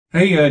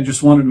Hey, I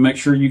just wanted to make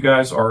sure you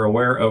guys are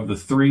aware of the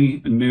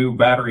 3 new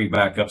battery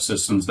backup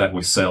systems that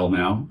we sell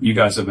now. You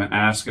guys have been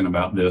asking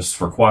about this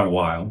for quite a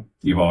while.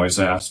 You've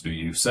always asked, do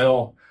you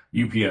sell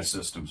UPS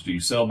systems? Do you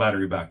sell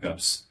battery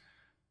backups?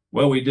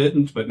 Well, we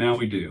didn't, but now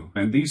we do.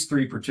 And these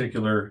 3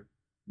 particular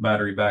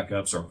battery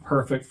backups are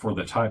perfect for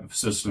the type of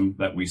system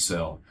that we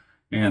sell.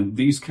 And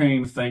these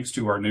came thanks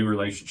to our new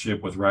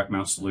relationship with Rack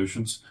Mount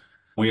Solutions.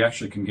 We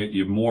actually can get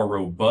you more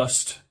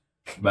robust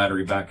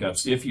battery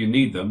backups if you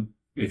need them.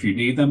 If you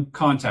need them,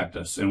 contact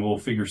us and we'll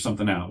figure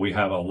something out. We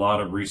have a lot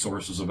of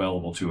resources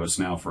available to us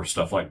now for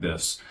stuff like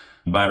this.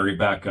 Battery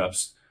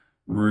backups,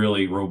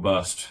 really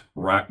robust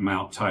rack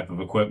mount type of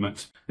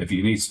equipment. If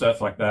you need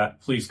stuff like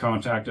that, please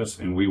contact us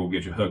and we will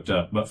get you hooked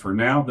up. But for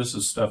now, this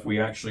is stuff we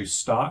actually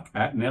stock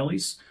at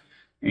Nellie's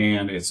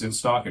and it's in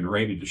stock and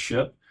ready to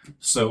ship.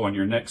 So on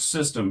your next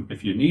system,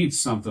 if you need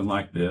something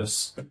like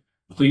this,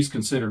 please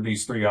consider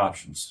these 3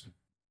 options.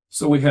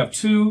 So we have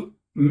 2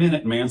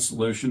 Minuteman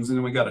solutions, and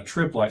then we got a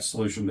Tripp Lite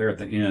solution there at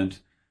the end.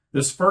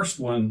 This first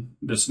one,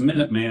 this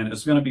Minuteman,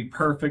 is going to be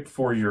perfect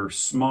for your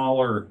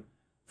smaller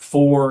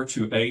 4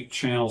 to 8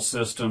 channel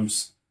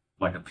systems,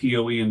 like a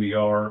PoE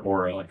NVR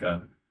or like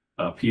a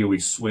PoE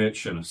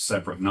switch and a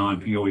separate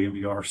non-PoE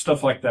NVR,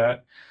 stuff like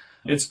that.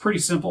 It's pretty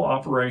simple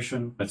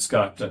operation. It's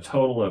got a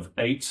total of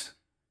 8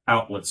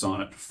 outlets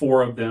on it.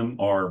 4 of them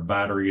are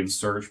battery and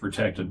surge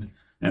protected,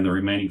 and the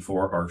remaining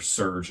 4 are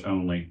surge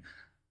only.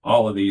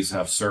 All of these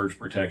have surge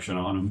protection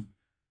on them.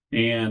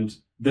 And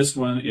this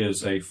one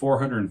is a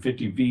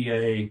 450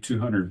 VA,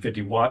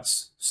 250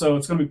 watts. So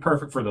it's going to be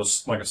perfect for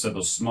those, like I said,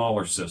 those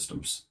smaller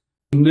systems.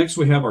 Next,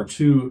 we have our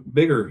 2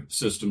 bigger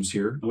systems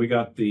here. We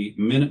got the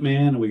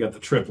Minuteman and we got the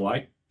Tripp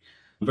Lite.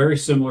 Very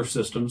similar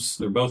systems.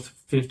 They're both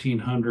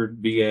 1500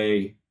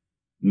 VA,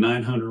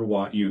 900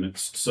 watt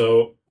units.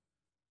 So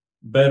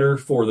better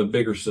for the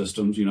bigger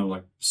systems, you know,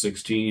 like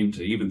 16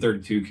 to even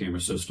 32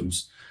 camera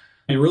systems.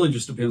 It really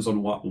just depends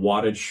on what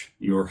wattage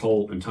your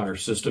whole entire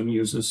system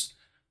uses.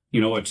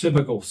 You know, a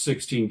typical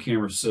 16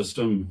 camera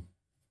system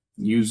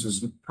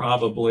uses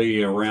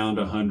probably around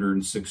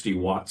 160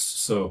 watts.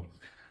 So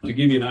to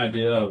give you an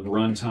idea of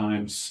run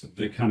times,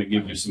 they kind of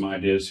give you some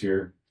ideas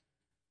here.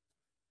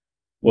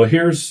 Well,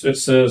 it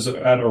says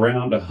at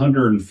around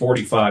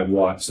 145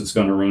 watts, it's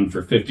going to run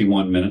for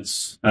 51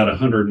 minutes. At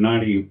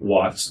 190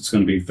 watts, it's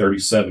going to be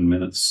 37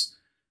 minutes.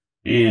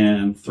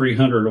 And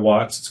 300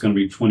 watts, it's going to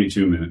be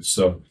 22 minutes.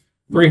 So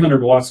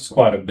 300 watts is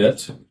quite a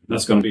bit.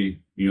 That's going to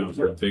be, you know,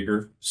 for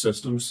bigger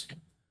systems.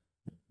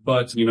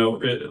 But, you know,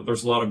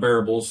 there's a lot of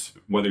variables,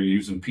 whether you're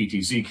using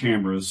PTZ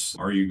cameras,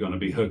 are you going to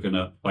be hooking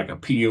up like a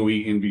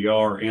PoE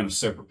NVR and a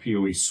separate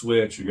PoE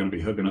switch? You're going to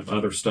be hooking up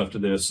other stuff to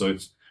this. So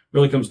it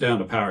really comes down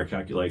to power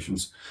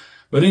calculations.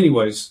 But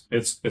anyways,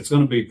 it's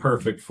going to be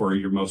perfect for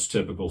your most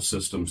typical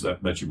systems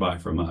that you buy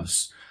from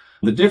us.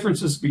 The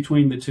differences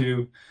between the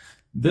 2,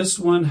 this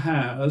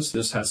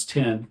has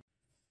 10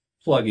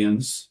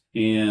 plugins,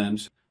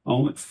 and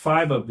only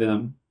 5 of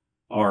them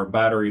are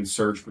battery and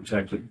surge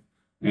protected,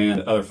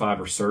 and the other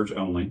 5 are surge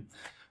only.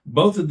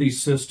 Both of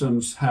these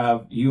systems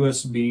have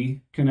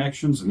USB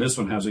connections, and this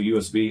one has a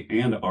USB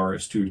and a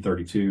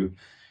RS-232.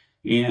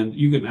 And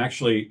you can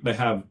actually, they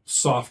have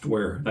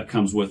software that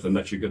comes with them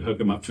that you could hook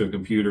them up to a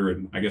computer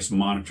and I guess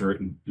monitor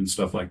it and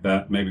stuff like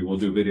that. Maybe we'll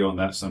do a video on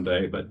that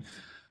someday, but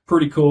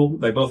pretty cool.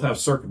 They both have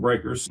circuit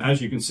breakers.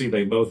 As you can see,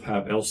 they both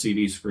have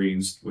LCD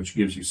screens, which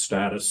gives you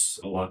status,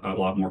 a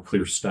lot more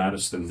clear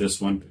status than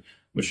this one,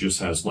 which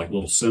just has like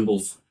little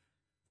symbols.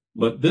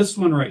 But this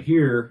one right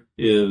here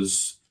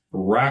is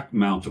rack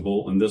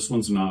mountable, and this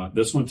one's not.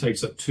 This one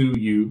takes up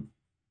 2U,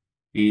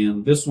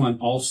 and this one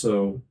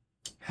also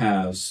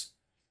has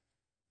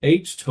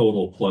 8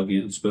 total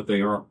plugins, but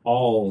they are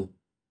all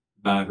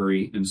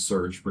battery and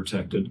surge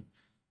protected.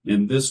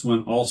 And this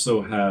one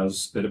also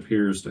has, it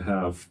appears to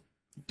have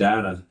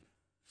data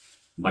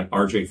like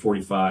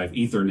RJ45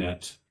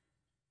 Ethernet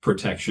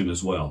protection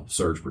as well,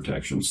 surge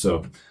protection.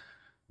 So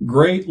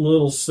great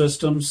little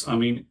systems. I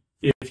mean,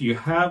 if you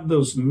have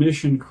those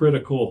mission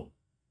critical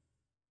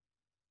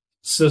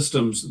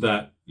systems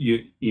that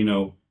you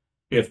know,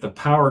 if the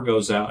power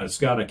goes out, it's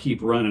got to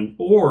keep running,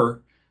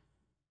 or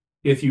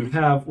if you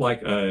have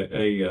like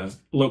a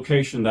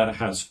location that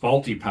has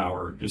faulty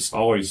power, just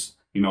always,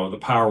 you know, the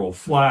power will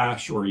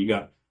flash, or you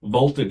got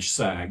voltage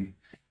sag.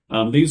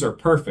 These are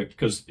perfect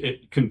because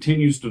it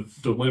continues to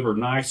deliver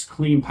nice,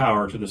 clean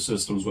power to the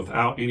systems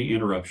without any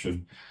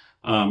interruption.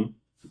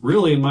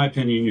 Really, in my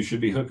opinion, you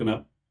should be hooking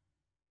up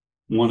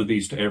one of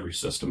these to every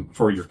system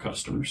for your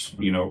customers.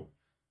 You know,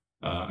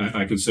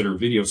 I consider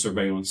video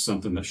surveillance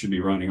something that should be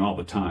running all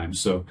the time.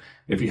 So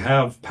if you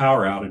have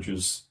power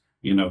outages,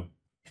 you know,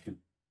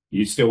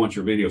 you still want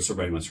your video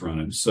surveillance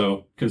running.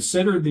 So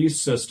consider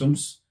these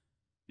systems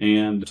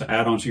and to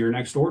add on to your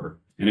next order.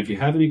 And if you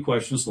have any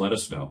questions, let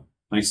us know.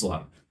 Thanks a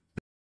lot.